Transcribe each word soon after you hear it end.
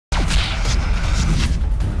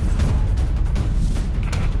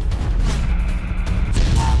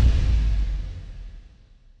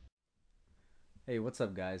Hey, what's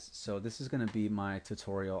up, guys? So this is going to be my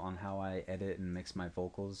tutorial on how I edit and mix my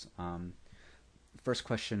vocals. First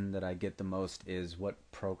question that I get the most is what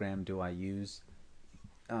program do I use?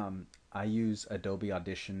 I use Adobe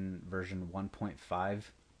Audition version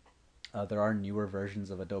 1.5. There are newer versions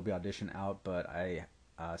of Adobe Audition out, but I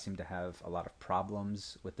seem to have a lot of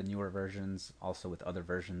problems with the newer versions, also with other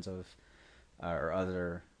versions of or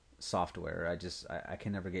other software. I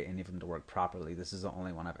can never get any of them to work properly. This is the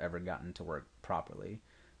only one I've ever gotten to work properly.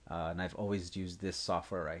 And I've always used this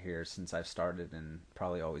software right here since I've started and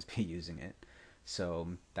probably always be using it. So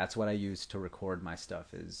that's what I use to record my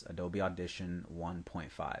stuff is Adobe Audition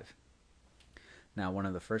 1.5. Now, one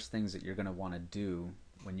of the first things that you're going to want to do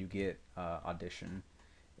when you get Audition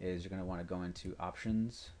is you're going to want to go into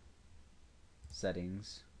Options,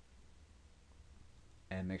 Settings,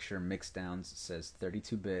 and make sure Mixdowns says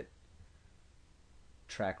 32-bit,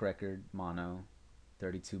 track record mono,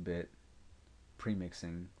 32-bit,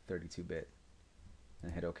 premixing 32-bit,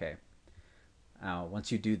 and hit OK.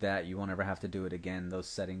 Once you do that, you won't ever have to do it again. Those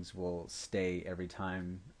settings will stay every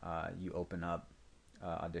time you open up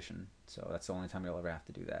Audition. So that's the only time you'll ever have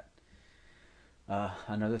to do that.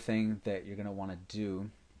 Another thing that you're going to want to do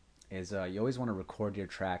is you always want to record your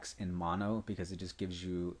tracks in mono because it just gives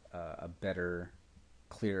you a better,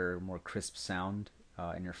 clearer, more crisp sound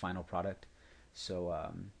in your final product.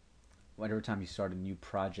 So whatever time you start a new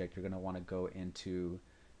project, you're going to want to go into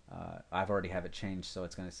I've already have it changed, so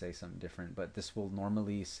it's going to say something different, but this will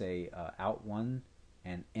normally say out one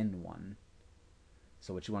and in one.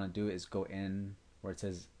 So what you want to do is go in where it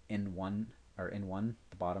says in one, or in one,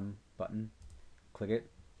 the bottom button, click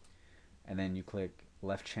it, and then you click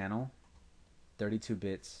left channel, 32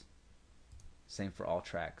 bits, same for all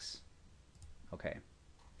tracks. Okay,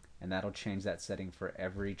 and that'll change that setting for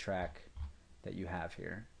every track that you have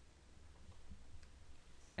here.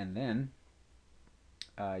 And then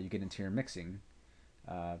you get into your mixing.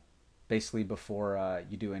 Basically, before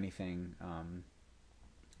you do anything,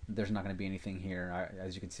 there's not going to be anything here.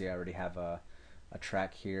 As you can see, I already have a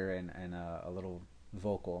track here and a little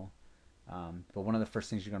vocal. But one of the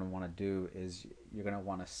first things you're going to want to do is you're going to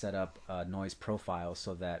want to set up a noise profile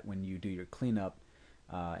so that when you do your cleanup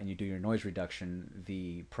and you do your noise reduction,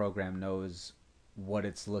 the program knows what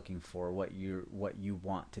it's looking for, what you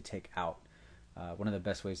want to take out. One of the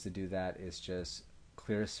best ways to do that is just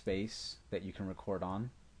clear a space that you can record on,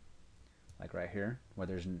 like right here, where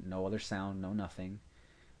there's no other sound, no nothing.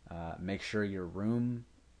 Make sure your room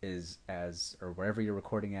is or wherever you're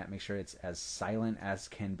recording at, make sure it's as silent as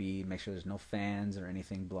can be. Make sure there's no fans or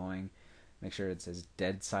anything blowing. Make sure it's as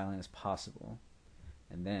dead silent as possible.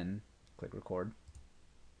 And then click record.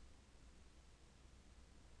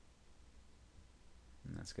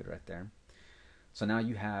 And that's good right there. So now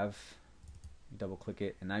you have, double click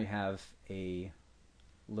it, and now you have a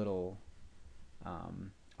little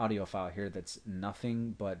audio file here that's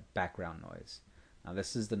nothing but background noise. Now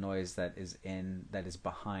this is the noise that is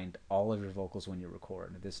behind all of your vocals when you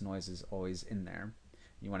record. This noise is always in there.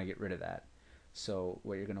 You want to get rid of that. So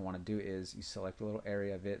what you're going to want to do is you select a little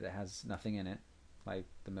area of it that has nothing in it, like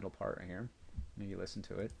the middle part right here. Maybe listen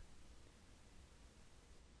to it.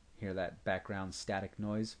 Hear that background static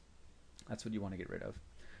noise? That's what you want to get rid of.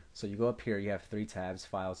 So you go up here, you have 3 tabs,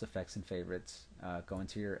 Files, Effects, and Favorites. Go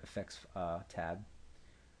into your Effects tab,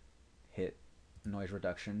 hit Noise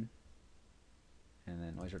Reduction, and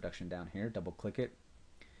then Noise Reduction down here, double click it,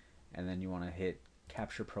 and then you want to hit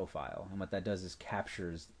Capture Profile. And what that does is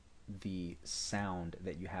captures the sound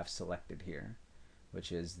that you have selected here,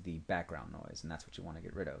 which is the background noise, and that's what you want to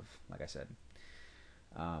get rid of, like I said.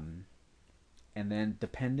 And then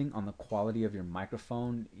depending on the quality of your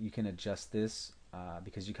microphone, you can adjust this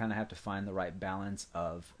because you kind of have to find the right balance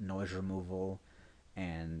of noise removal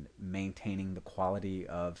and maintaining the quality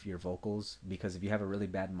of your vocals. Because if you have a really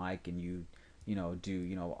bad mic and you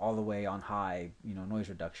do all the way on high noise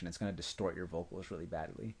reduction, it's going to distort your vocals really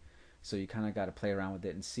badly. So you kind of got to play around with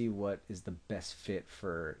it and see what is the best fit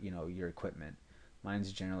for your equipment.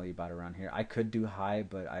 Mine's generally about around here. I could do high,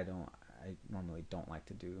 but I normally don't like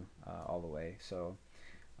to do all the way, so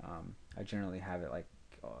I generally have it like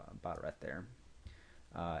about right there.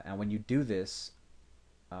 And when you do this,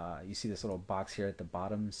 you see this little box here at the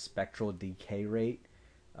bottom, spectral decay rate.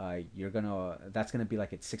 That's gonna be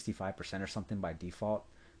like at 65% or something by default.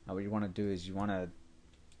 What you want to do is you want to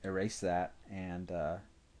erase that and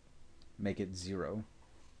make it 0.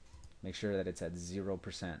 Make sure that it's at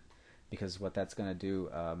 0%, because what that's gonna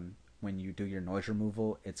do when you do your noise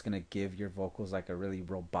removal, it's gonna give your vocals like a really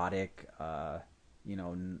robotic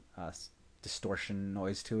distortion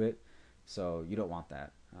noise to it. So you don't want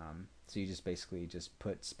that. So you just basically just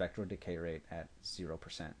put spectral decay rate at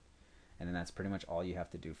 0%. And then that's pretty much all you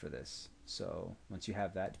have to do for this. So once you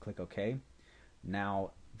have that, click OK.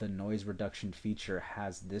 Now the noise reduction feature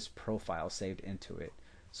has this profile saved into it.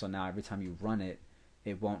 So now every time you run it,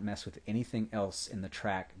 it won't mess with anything else in the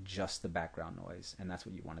track, just the background noise. And that's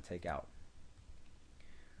what you want to take out.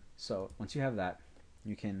 So once you have that,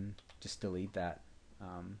 you can just delete that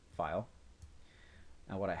file.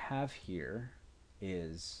 Now what I have here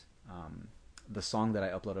is the song that I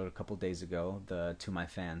uploaded a couple days ago, the To My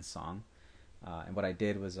Fans song. And what I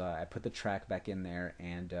did was I put the track back in there,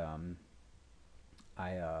 and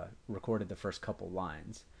I recorded the first couple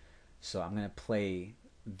lines. So I'm going to play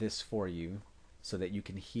this for you so that you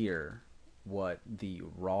can hear what the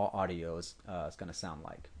raw audio is going to sound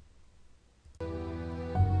like.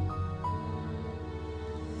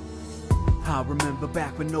 I remember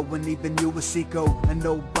back when no one even knew Asiko, and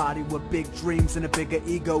nobody with big dreams and a bigger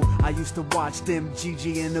ego. I used to watch them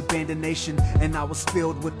GG and Abandoned Nation, and I was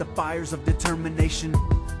filled with the fires of determination.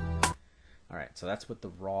 Alright, so that's what the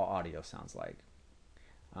raw audio sounds like.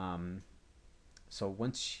 So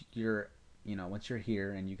once you're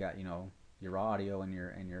here and you got, your raw audio and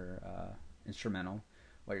your instrumental,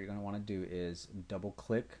 what you're going to want to do is double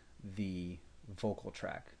click the vocal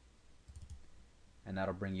track, and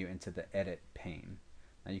that'll bring you into the edit pane.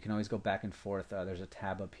 Now you can always go back and forth. There's a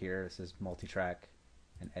tab up here. It says multi-track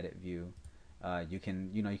and edit view. You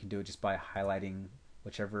can do it just by highlighting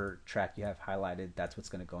whichever track you have highlighted. That's what's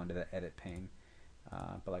going to go into the edit pane.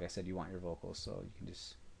 But like I said, you want your vocals, so you can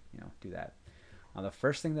just do that. Now the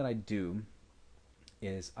first thing that I do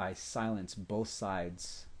is I silence both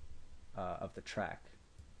sides of the track,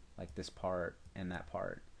 like this part and that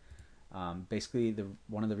part. Basically,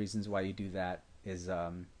 one of the reasons why you do that is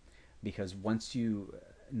because once you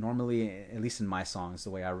normally, at least in my songs, the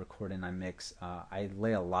way I record and I mix, I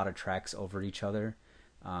lay a lot of tracks over each other,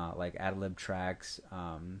 like ad-lib tracks,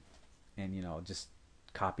 and just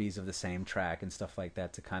copies of the same track and stuff like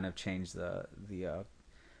that to kind of change the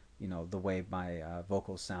way my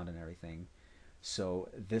vocals sound and everything. So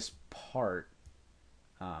this part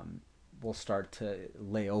will start to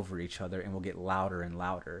lay over each other and will get louder and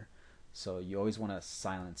louder. So you always want to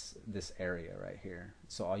silence this area right here.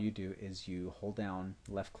 So all you do is you hold down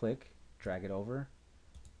left click, drag it over,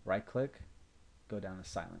 right click, go down to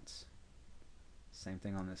silence. Same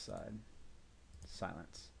thing on this side.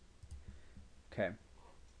 Silence. Okay.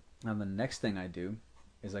 Now the next thing I do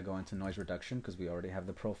is I go into noise reduction, because we already have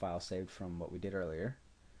the profile saved from what we did earlier.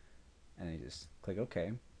 And then you just click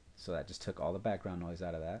OK. So that just took all the background noise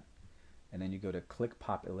out of that. And then you go to click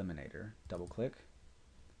pop eliminator, double click,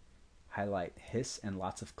 highlight hiss and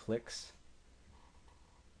lots of clicks,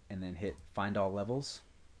 and then hit find all levels.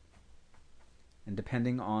 And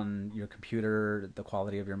depending on your computer, the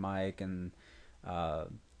quality of your mic, and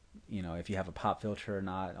if you have a pop filter or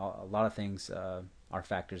not, a lot of things are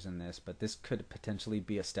factors in this. But this could potentially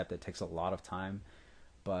be a step that takes a lot of time.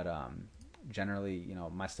 But generally,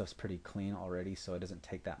 my stuff's pretty clean already, so it doesn't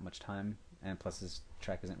take that much time. And plus, this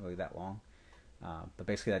track isn't really that long. But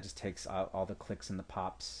basically that just takes all the clicks and the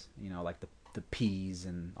pops, like the P's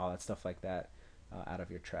and all that stuff like that out of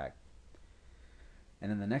your track. And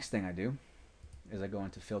then the next thing I do is I go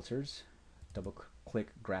into filters, double click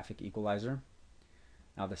graphic equalizer.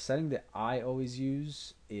 Now the setting that I always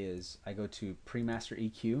use is I go to pre-master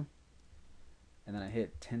EQ, and then I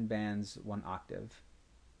hit 10 bands 1 octave,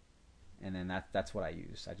 and then that's what I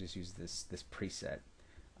use. I just use this preset.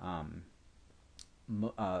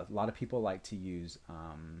 A lot of people like to use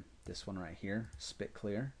this one right here, Spit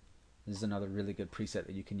Clear. This is another really good preset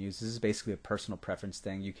that you can use. This is basically a personal preference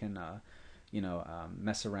thing. You can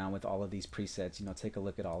mess around with all of these presets, take a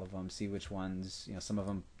look at all of them, see which ones, some of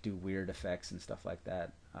them do weird effects and stuff like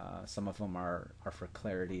that. Some of them are for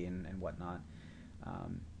clarity and whatnot.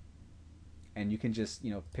 And you can just,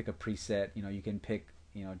 pick a preset, you can pick,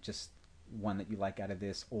 just one that you like out of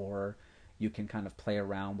this, or you can kind of play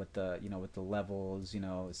around with the with the levels,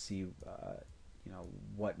 see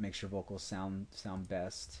what makes your vocals sound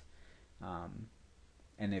best.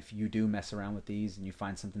 And if you do mess around with these and you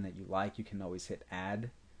find something that you like, you can always hit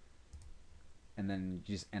add, and then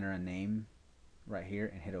you just enter a name right here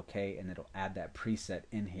and hit OK, and it'll add that preset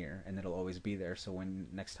in here, and it'll always be there. So when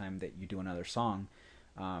next time that you do another song,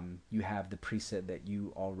 you have the preset that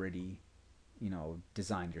you already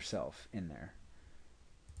designed yourself in there.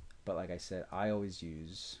 But like I said, I always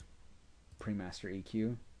use pre-master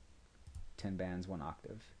EQ, 10 bands 1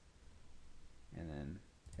 octave, and then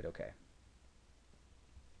hit OK.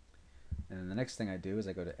 And then the next thing I do is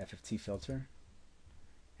I go to FFT filter,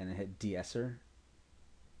 and then hit de-esser,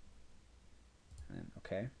 and then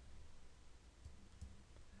OK.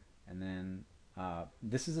 And then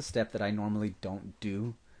this is a step that I normally don't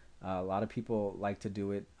do. A lot of people like to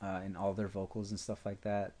do it in all their vocals and stuff like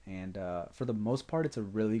that. And for the most part, it's a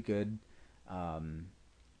really good um,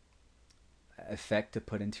 effect to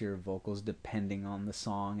put into your vocals depending on the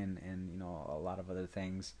song and you know, a lot of other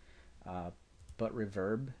things. But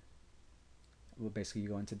reverb, well, basically you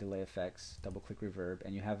go into delay effects, double click reverb,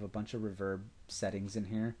 and you have a bunch of reverb settings in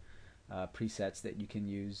here, presets that you can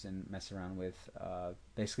use and mess around with.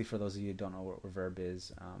 Basically, for those of you who don't know what reverb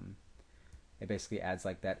is, it basically adds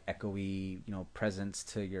like that echoey, you know, presence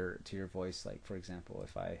to your voice. Like for example,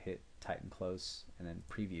 if I hit tight and close and then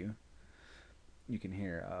preview, you can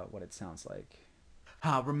hear what it sounds like.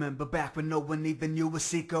 I remember back when no one even knew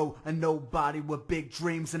Asiko, a nobody with big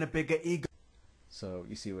dreams and a bigger ego. So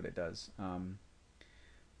you see what it does.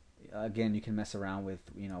 Again, you can mess around with,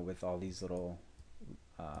 you know, with all these little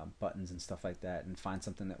buttons and stuff like that, and find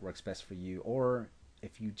something that works best for you. Or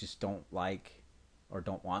if you just don't like or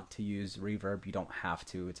don't want to use reverb, you don't have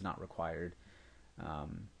to. It's not required.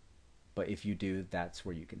 But if you do, that's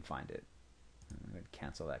where you can find it. I'm going to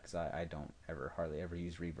cancel that because I don't hardly ever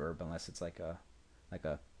use reverb unless it's like a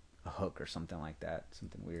hook or something like that,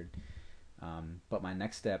 something weird. But my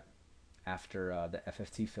next step after the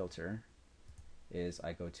FFT filter is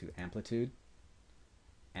I go to amplitude,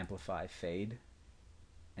 amplify fade,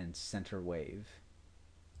 and center wave,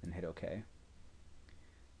 and hit OK.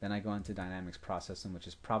 Then I go into dynamics processing, which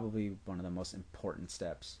is probably one of the most important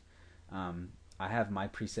steps. I have my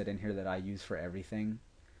preset in here that I use for everything.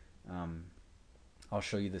 I'll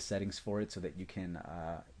show you the settings for it so that you can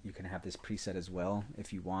have this preset as well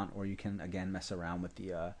if you want, or you can again mess around with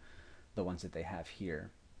the ones that they have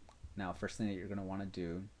here. Now, first thing that you're going to want to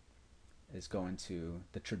do is go into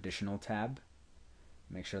the traditional tab.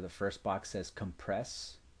 Make sure the first box says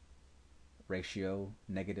compress, ratio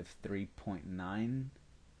 -3.9,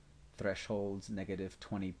 thresholds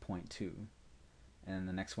 -20.2, and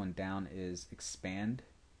the next one down is expand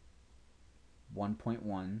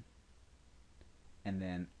 1.1, and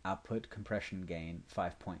then output compression gain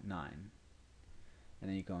 5.9, and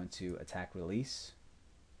then you go into attack release,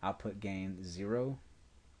 output gain 0,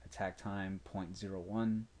 attack time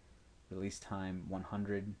 0.01, release time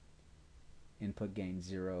 100, input gain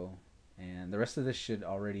 0, and the rest of this should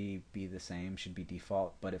already be the same, should be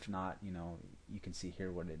default, but if not, you know, you can see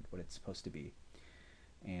here what it's supposed to be.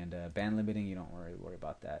 And band limiting, you don't worry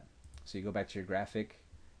about that. So you go back to your graphic,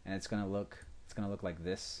 and it's gonna look like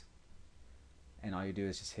this, and all you do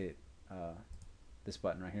is just hit this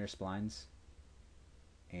button right here, splines,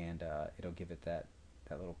 and it'll give it that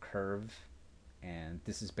little curve, and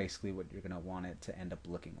this is basically what you're gonna want it to end up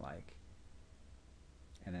looking like.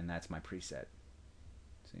 And then that's my preset.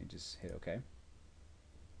 So you just hit OK.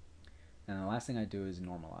 And the last thing I do is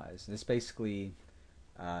normalize. This basically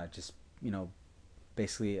just, you know,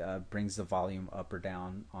 basically brings the volume up or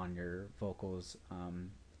down on your vocals,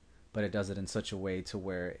 but it does it in such a way to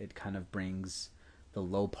where it kind of brings the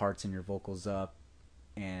low parts in your vocals up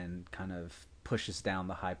and kind of pushes down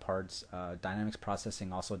the high parts. Dynamics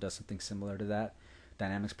processing also does something similar to that.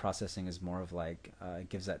 Dynamics processing is more of like it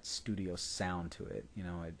gives that studio sound to it, you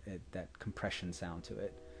know, that compression sound to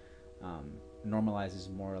it. Normalize is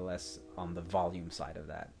more or less on the volume side of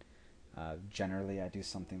that. Generally I do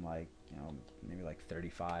something like, you know, maybe like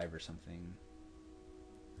 35 or something.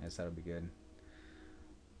 I guess that'll be good.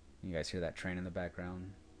 You guys hear that train in the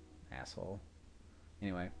background? Asshole.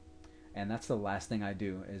 Anyway, and that's the last thing I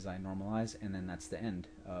do is I normalize, and then that's the end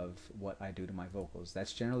of what I do to my vocals.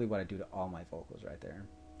 That's generally what I do to all my vocals right there.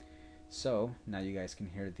 So now you guys can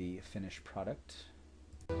hear the finished product.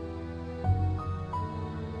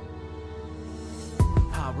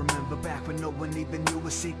 I remember back when no one even knew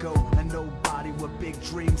Asiko, a nobody with big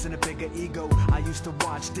dreams and a bigger ego. I used to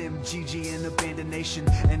watch them GG in Abandonation,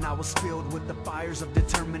 and I was filled with the fires of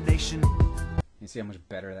determination. You see how much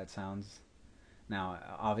better that sounds? Now,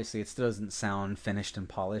 obviously, it still doesn't sound finished and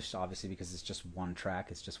polished, obviously, because it's just one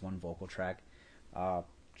track. It's just one vocal track.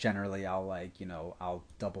 Generally, I'll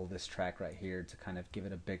double this track right here to kind of give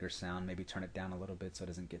it a bigger sound, maybe turn it down a little bit so it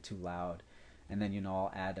doesn't get too loud. And then,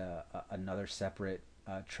 I'll add another separate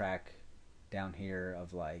track down here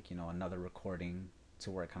of another recording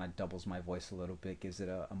to where it kind of doubles my voice a little bit, gives it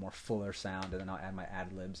a more fuller sound, and then I'll add my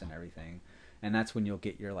ad-libs and everything. And that's when you'll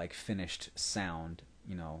get your finished sound,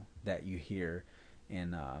 that you hear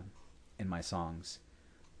in my songs.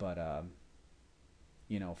 But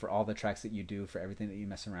for all the tracks that you do, for everything that you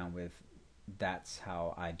mess around with, that's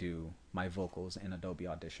how I do my vocals in Adobe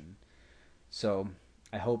Audition. So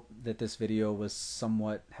I hope that this video was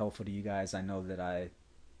somewhat helpful to you guys. I know that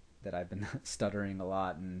I've been stuttering a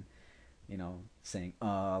lot, and saying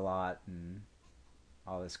a lot and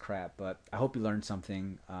all this crap. But I hope you learned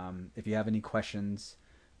something. If you have any questions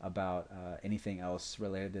about anything else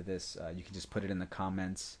related to this, you can just put it in the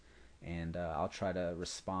comments, and I'll try to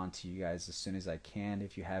respond to you guys as soon as I can.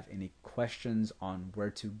 If you have any questions on where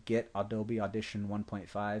to get Adobe Audition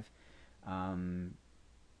 1.5,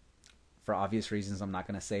 for obvious reasons, I'm not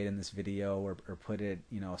going to say it in this video or put it,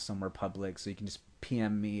 somewhere public. So you can just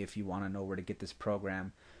PM me if you want to know where to get this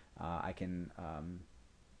program. I can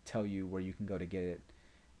tell you where you can go to get it.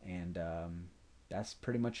 And that's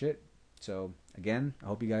pretty much it. So again, I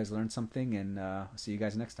hope you guys learned something, and I'll see you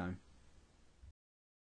guys next time.